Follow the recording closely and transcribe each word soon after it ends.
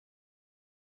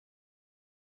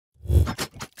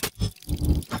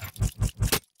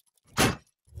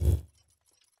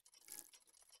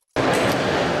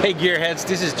Hey Gearheads,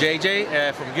 this is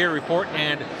JJ from Gear Report,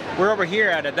 and we're over here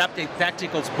at ADTAC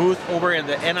Tactical's booth over in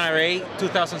the NRA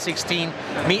 2016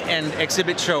 Meet and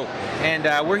Exhibit Show.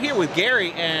 And we're here with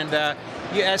Gary, and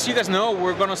as you guys know,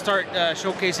 we're going to start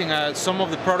showcasing some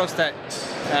of the products that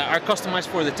are customized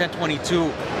for the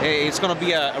 1022. It's going to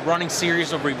be a running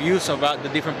series of reviews about the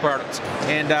different products.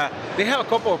 And they have a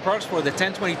couple of products for the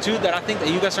 1022 that I think that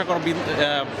you guys are going to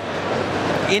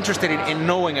be interested in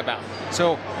knowing about.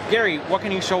 So Gary, what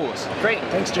can you show us? Great,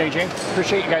 thanks JJ.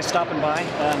 Appreciate you guys stopping by.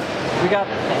 We got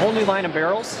a whole new line of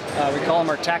barrels. We call them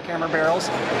our TAC hammer barrels.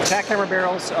 TAC hammer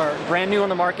barrels are brand new on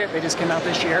the market. They just came out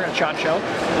this year at SHOT Show.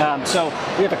 So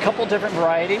we have a couple different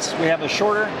varieties. We have the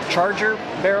shorter charger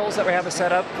barrels that we have a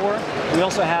set up for. We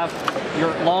also have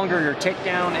your longer, your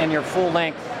takedown, and your full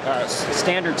length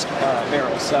standard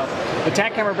barrels. So the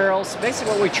TAC hammer barrels,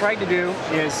 basically what we tried to do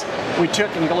is we took,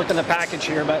 and you can look in the package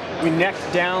here, but we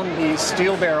necked down the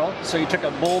steel barrel. So you took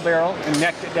a bull barrel and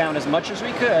necked it down as much as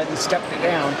we could and stepped it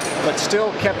down, but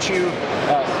still kept you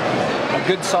a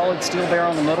good solid steel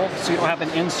barrel in the middle, so you don't have an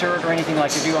insert or anything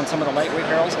like you do on some of the lightweight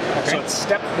barrels. Okay. So it's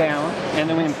stepped down, and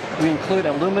then we include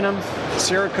aluminum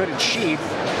Cerakoted sheath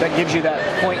that gives you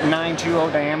that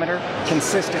 .920 diameter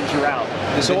consistent throughout.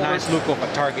 This is a nice look of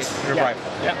a target rifle.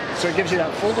 Yeah, so it gives you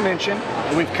that full dimension,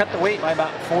 and we've cut the weight by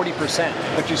about 40%,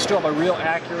 but you still have a real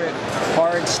accurate,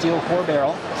 hard steel core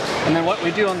barrel. And then what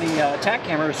we do on the TAC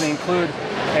hammer is we include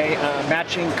a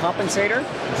matching compensator,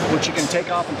 which you can take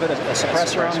off and put a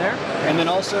suppressor on there, and then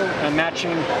also a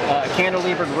matching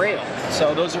cantilevered rail.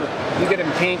 So those are, you get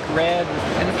in pink, red,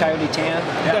 and coyote tan.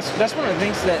 Yeah. That's one of the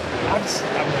things that I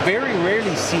very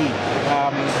rarely see.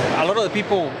 A lot of the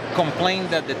people complain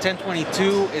that the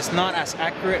 1022 is not as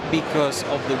accurate because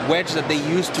of the wedge that they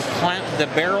use to clamp the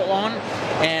barrel on,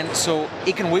 and so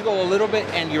it can wiggle a little bit,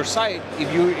 and your sight,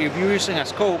 if you're using a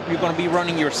scope, you're going to be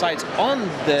running your sights on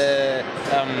the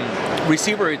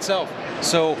receiver itself,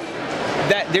 so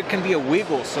that there can be a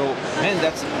wiggle. So man,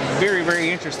 that's very,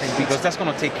 very interesting, because that's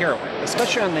going to take care of it.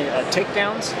 Especially on the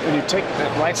takedowns, when you take the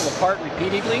rifle apart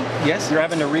repeatedly, yes, you're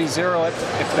having to re-zero it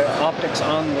if the optic's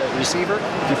on the receiver.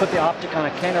 You put the optic on a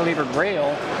cantilevered rail,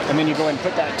 and then you go and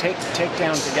put that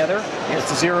takedown together,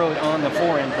 it's zeroed on the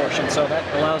forend portion, so that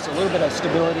allows a little bit of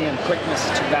stability and quickness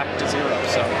to back to zero.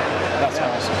 So that's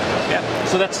awesome. Yeah.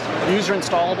 So that's user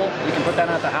installable. You can put that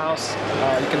at the house.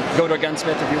 You can go to a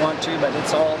gunsmith if you want to, but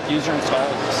it's all user installable.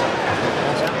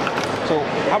 So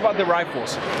how about the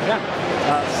rifles? Yeah.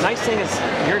 Nice thing is,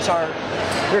 here's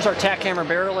our TAC hammer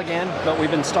barrel again, but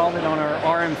we've installed it on our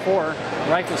RM4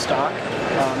 rifle stock.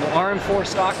 The RM4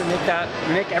 stock,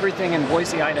 we make everything in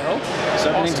Boise, Idaho.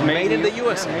 So everything's made in the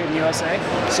USA. Yeah, made in the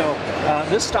USA. So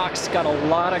this stock's got a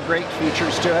lot of great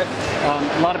features to it.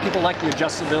 A lot of people like the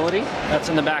adjustability that's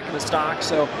in the back of the stock.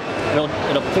 So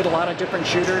it'll fit a lot of different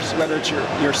shooters, whether it's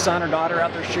your son or daughter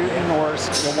out there shooting, or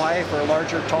your wife, or a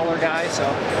larger, taller guy. So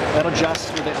that'll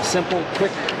adjust with a simple,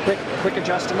 quick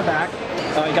adjust in the back.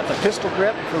 You got the pistol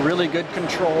grip for really good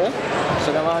control,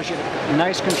 so that allows you to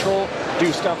nice control, do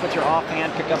stuff with your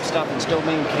offhand, pick up stuff, and still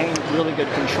maintain really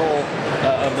good control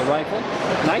of the rifle.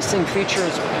 Nice thing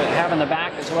features have in the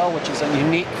back as well, which is a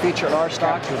unique feature of our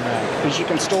stock, is you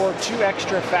can store 2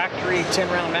 extra factory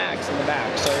 10-round mags in the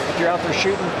back. So if you're out there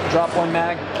shooting, drop one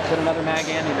mag, put another mag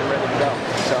in, and you're ready to go.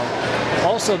 So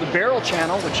also the barrel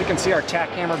channel, which you can see our TAC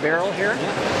hammer barrel here.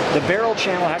 The barrel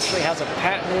channel actually has a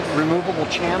patented removable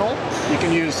channel. You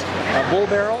can use a bull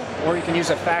barrel, or you can use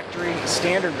a factory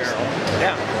standard barrel.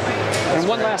 Yeah. And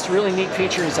one last really neat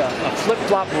feature is a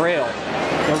flip-flop rail.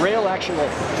 The rail actually will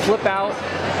flip out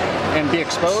and be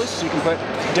exposed, so you can put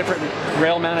different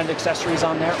rail-mounted accessories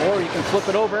on there, or you can flip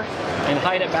it over and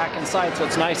hide it back inside so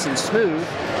it's nice and smooth,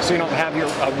 so you don't have your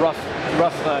rough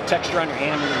texture on your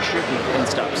hand when you're shooting and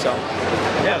stuff. So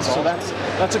yeah, so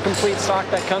that's a complete stock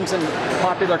that comes in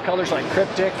popular colors like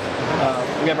cryptic.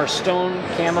 We have our stone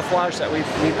camouflage that we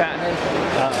patented,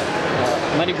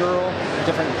 Money Girl,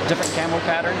 different camo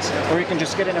patterns, or you can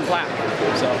just get it in black.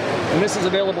 So, and this is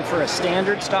available for a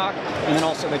standard stock, and then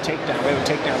also the takedown. We have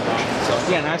a takedown version. So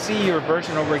yeah, and I see your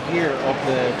version over here of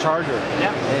the Charger.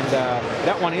 Yeah, and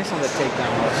that one is on the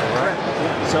takedown also, right?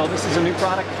 Yeah. So this is a new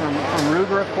product from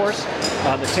Ruger, of course,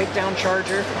 the takedown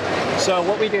Charger. So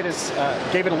what we did is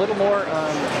gave it a little more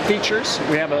features.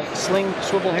 We have a sling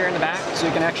swivel here in the back, so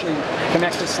you can actually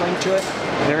connect a sling to it.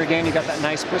 There again, you got that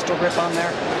nice pistol grip on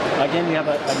there. Again, you have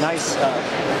a nice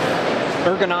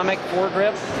ergonomic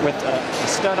foregrip with a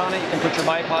stud on it. You can put your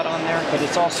bipod on there, but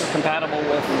it's also compatible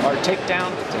with our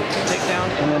takedown,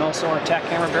 and then also our TAC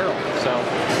hammer barrel. So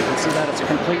you can see that it's a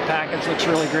complete package. Looks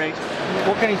really great.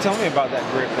 What can you tell me about that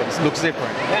grip that looks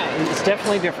different? Yeah, it's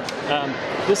definitely different.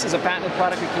 This is a patented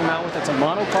product we came out with. It's a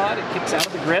monopod. It kicks out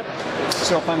of the grip.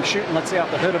 So if I'm shooting, let's say, off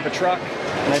the hood of a truck,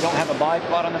 and I don't have a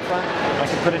bipod on the front, I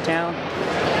can put it down,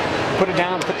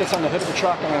 put this on the hood of the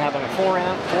truck, and I have a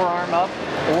forearm up,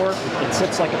 or it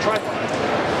sits like a tripod,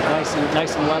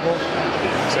 nice and level.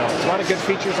 So there's a lot of good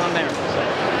features on there.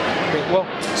 Okay, well,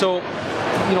 so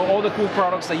you know all the cool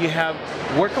products that you have.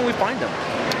 Where can we find them?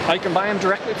 You can buy them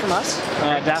directly from us,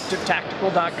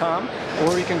 ADTAC.com,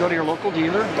 or you can go to your local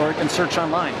dealer, or you can search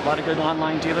online. A lot of good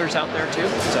online dealers out there too.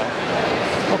 So,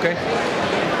 okay.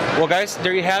 Well, guys,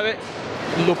 there you have it.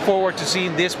 Look forward to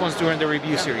seeing these ones during the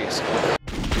review series.